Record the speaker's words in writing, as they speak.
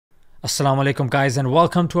Assalamu alaikum guys, and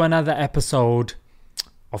welcome to another episode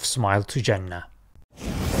of Smile to Jannah.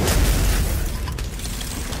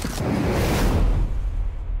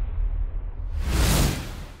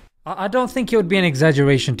 I don't think it would be an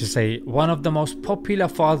exaggeration to say one of the most popular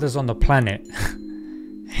fathers on the planet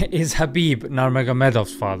is Khabib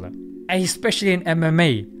Nurmagomedov'S father, especially in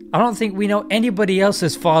MMA. I don't think we know anybody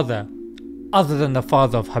else's father other than the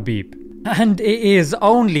father of Khabib, and it is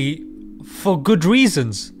only for good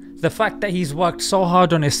reasons. The fact that he's worked so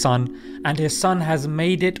hard on his son, and his son has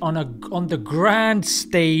made it on the grand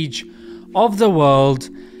stage of the world,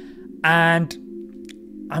 and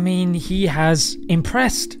I mean, he has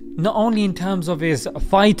impressed, not only in terms of his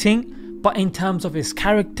fighting, but in terms of his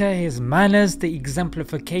character, his manners, the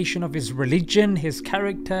exemplification of his religion, his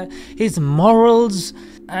character, his morals.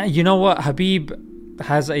 You know what? Khabib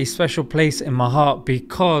has a special place in my heart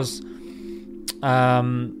because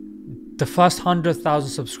the first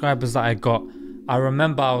 100,000 subscribers that I got, I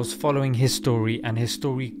remember I was following his story, and his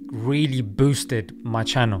story really boosted my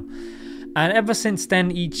channel. And ever since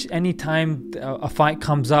then, anytime a fight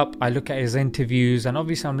comes up, I look at his interviews, and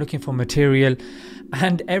obviously I'm looking for material.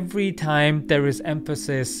 And every time there is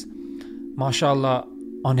emphasis, mashallah,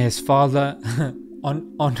 on his father,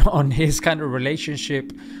 on his kind of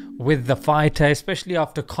relationship with the fighter, especially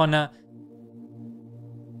after Conor.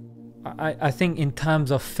 I think in terms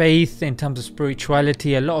of faith, in terms of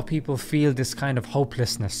spirituality, a lot of people feel this kind of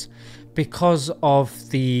hopelessness because of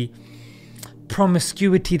the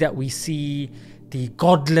promiscuity that we see, the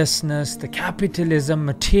godlessness, the capitalism,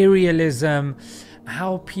 materialism,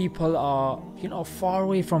 how people are, far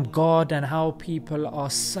away from God, and how people are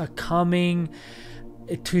succumbing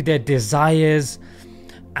to their desires,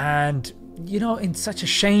 and in such a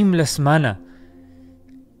shameless manner.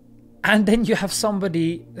 And then you have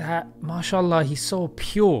somebody that, mashallah, he's so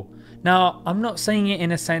pure. Now, I'm not saying it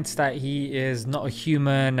in a sense that he is not a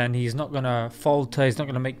human and he's not going to falter, he's not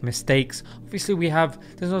going to make mistakes. Obviously,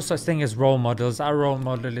 there's no such thing as role models. Our role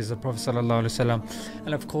model is the Prophet Sallallahu Alaihi Wasallam,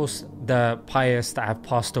 and of course, the pious that have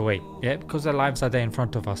passed away, because their lives are there in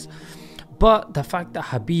front of us. But the fact that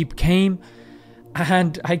Khabib came,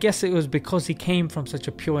 and I guess it was because he came from such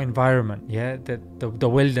a pure environment, the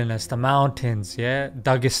wilderness, the mountains,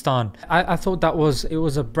 Dagestan. I thought it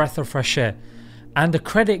was a breath of fresh air. And the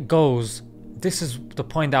credit goes, this is the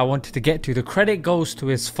point that I wanted to get to, the credit goes to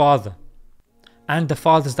his father. And the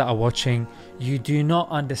fathers that are watching, you do not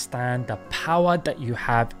understand the power that you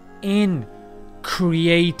have in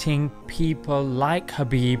creating people like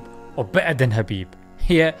Khabib, or better than Khabib.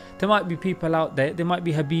 There might be people out there might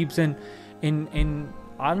be Khabibs in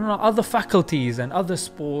I don't know, other faculties and other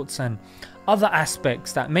sports and other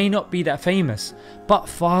aspects that may not be that famous, but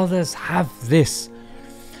fathers have this.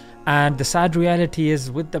 And the sad reality is,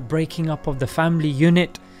 with the breaking up of the family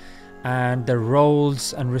unit and the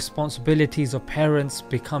roles and responsibilities of parents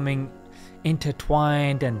becoming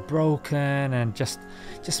intertwined and broken and just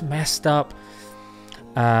messed up,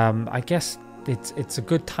 I guess it's a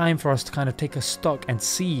good time for us to kind of take a stock and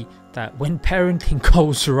see that when parenting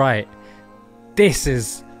goes right, this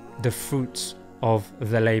is the fruits of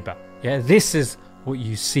the labor. This is what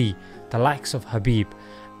you see, the likes of Khabib.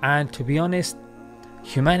 And to be honest,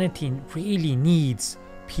 humanity really needs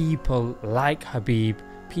people like Khabib,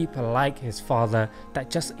 people like his father, that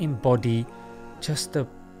just embody just the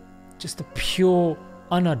pure,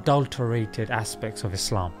 unadulterated aspects of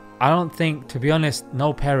Islam. I don't think, to be honest,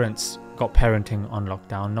 no parents got parenting on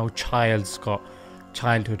lockdown, no child's got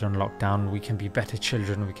childhood on lockdown. We can be better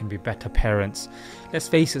children, we can be better parents. Let's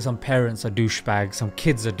face it, some parents are douchebags, some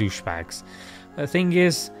kids are douchebags. The thing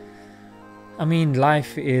is, I mean,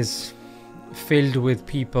 life is filled with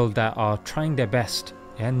people that are trying their best.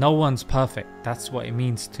 No one's perfect. That's what it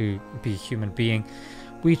means to be a human being.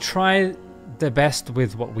 We try the best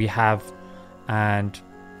with what we have, and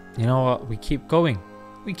you know what, we keep going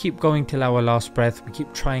till our last breath. We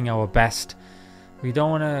keep trying our best. We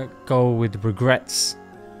don't want to go with regrets.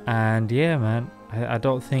 And I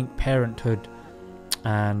don't think parenthood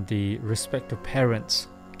and the respect of parents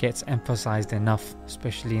gets emphasized enough,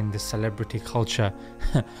 especially in this celebrity culture.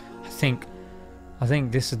 I think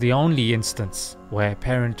this is the only instance where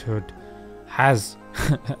parenthood has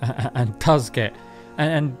and does get,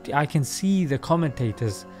 and I can see the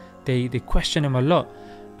commentators, they question him a lot,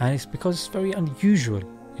 and it's because it's very unusual.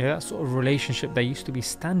 That sort of relationship that used to be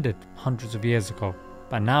standard hundreds of years ago,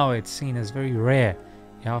 but now it's seen as very rare.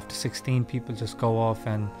 After 16, people just go off,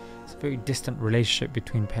 and it's a very distant relationship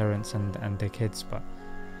between parents and their kids. But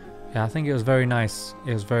I think it was very nice.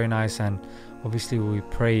 And obviously we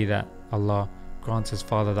pray that Allah grants his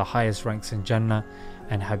father the highest ranks in Jannah,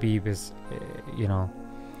 and Khabib is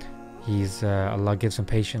Allah gives him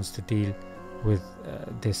patience to deal with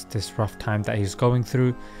this rough time that he's going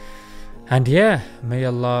through. And yeah, may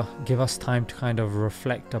Allah give us time to kind of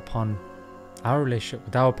reflect upon our relationship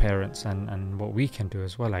with our parents and what we can do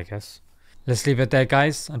as well, I guess. Let's leave it there,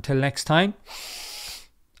 guys. Until next time.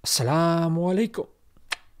 Assalamu alaikum.